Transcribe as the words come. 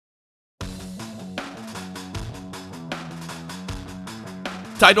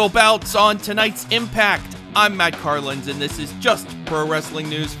Title bouts on tonight's Impact. I'm Matt Carlins, and this is just pro wrestling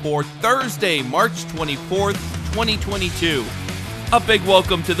news for Thursday, March 24th, 2022. A big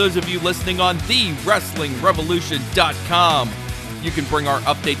welcome to those of you listening on TheWrestlingRevolution.com. You can bring our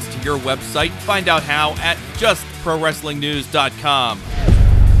updates to your website. Find out how at JustProWrestlingNews.com.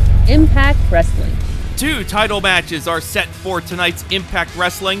 Impact Wrestling. 2 title matches are set for tonight's Impact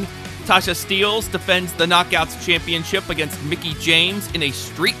Wrestling. Tasha Steelz defends the Knockouts Championship against Mickie James in a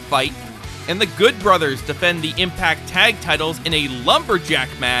street fight, and the Good Brothers defend the Impact Tag titles in a lumberjack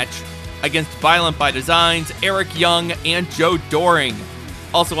match against Violent by Design's Eric Young and Joe Doring.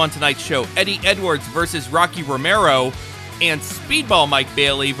 Also on tonight's show, Eddie Edwards versus Rocky Romero, and Speedball Mike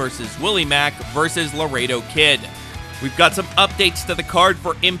Bailey versus Willie Mack versus Laredo Kid. We've got some updates to the card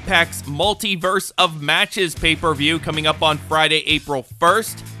for Impact's Multiverse of Matches pay-per-view coming up on Friday, April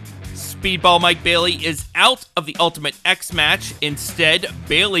 1st. Speedball Mike Bailey is out of the Ultimate X match. Instead,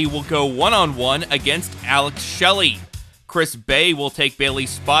 Bailey will go one-on-one against Alex Shelley. Chris Bay will take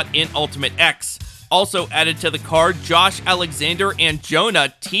Bailey's spot in Ultimate X. Also added to the card, Josh Alexander and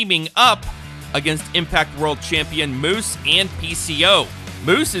Jonah teaming up against Impact World Champion Moose and PCO.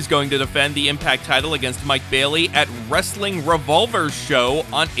 Moose is going to defend the Impact title against Mike Bailey at Wrestling Revolver's show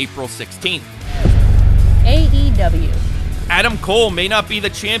on April 16th. AEW. Adam Cole may not be the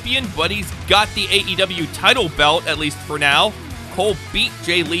champion, but he's got the AEW title belt, at least for now. Cole beat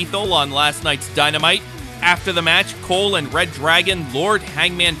Jay Lethal on last night's Dynamite. After the match, Cole and Red Dragon lured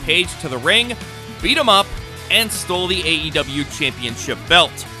Hangman Page to the ring, beat him up, and stole the AEW championship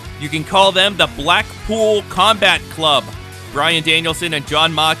belt. You can call them the Blackpool Combat Club. Bryan Danielson and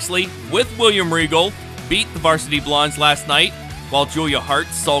Jon Moxley, with William Regal, beat the Varsity Blondes last night, while Julia Hart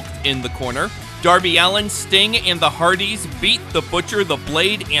sulked in the corner. Darby Allin, Sting, and the Hardys beat the Butcher, the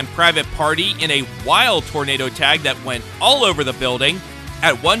Blade, and Private Party in a wild tornado tag that went all over the building.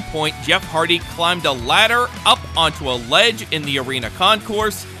 At one point, Jeff Hardy climbed a ladder up onto a ledge in the arena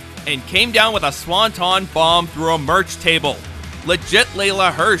concourse and came down with a swanton bomb through a merch table. Legit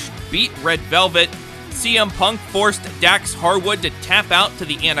Layla Hirsch beat Red Velvet. CM Punk forced Dax Harwood to tap out to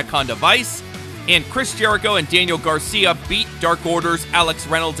the Anaconda Vice. And Chris Jericho and Daniel Garcia beat Dark Order's Alex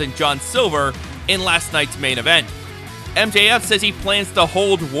Reynolds and John Silver in last night's main event. MJF says he plans to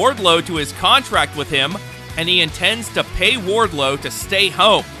hold Wardlow to his contract with him, and he intends to pay Wardlow to stay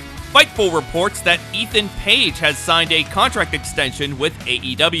home. Fightful reports that Ethan Page has signed a contract extension with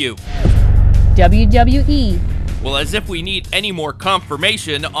AEW. WWE. Well, as if we need any more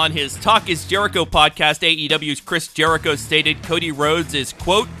confirmation, on his Talk is Jericho podcast, AEW's Chris Jericho stated Cody Rhodes is,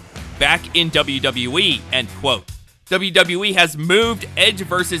 quote, back in WWE, end quote. WWE has moved Edge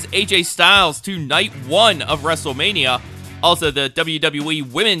versus AJ Styles to night 1 of WrestleMania. Also, the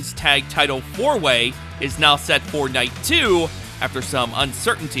WWE Women's Tag Title 4-Way is now set for night 2 after some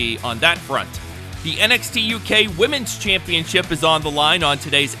uncertainty on that front. The NXT UK Women's Championship is on the line on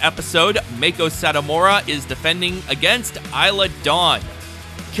today's episode. Meiko Satomura is defending against Isla Dawn.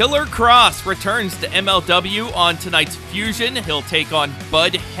 Killer Kross returns to MLW on tonight's Fusion. He'll take on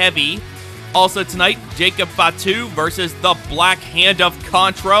Bud Heavy. Also tonight, Jacob Fatu versus the Black Hand of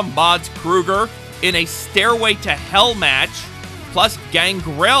Contra, Mods Kruger, in a Stairway to Hell match. Plus,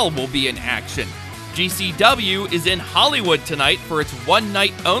 Gangrel will be in action. GCW is in Hollywood tonight for its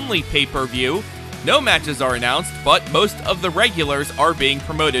one-night-only pay-per-view. No matches are announced, but most of the regulars are being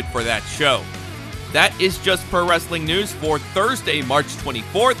promoted for that show. That is just pro wrestling news for Thursday, March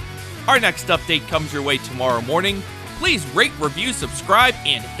 24th. Our next update comes your way tomorrow morning. Please rate, review, subscribe,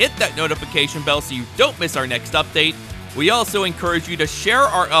 and hit that notification bell so you don't miss our next update. We also encourage you to share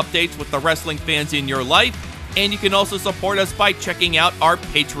our updates with the wrestling fans in your life, and you can also support us by checking out our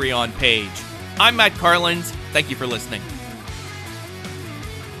Patreon page. I'm Matt Carlins. Thank you for listening.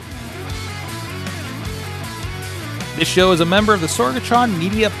 This show is a member of the Sorgatron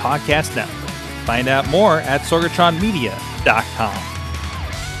Media Podcast Network. Find out more at sorgatronmedia.com.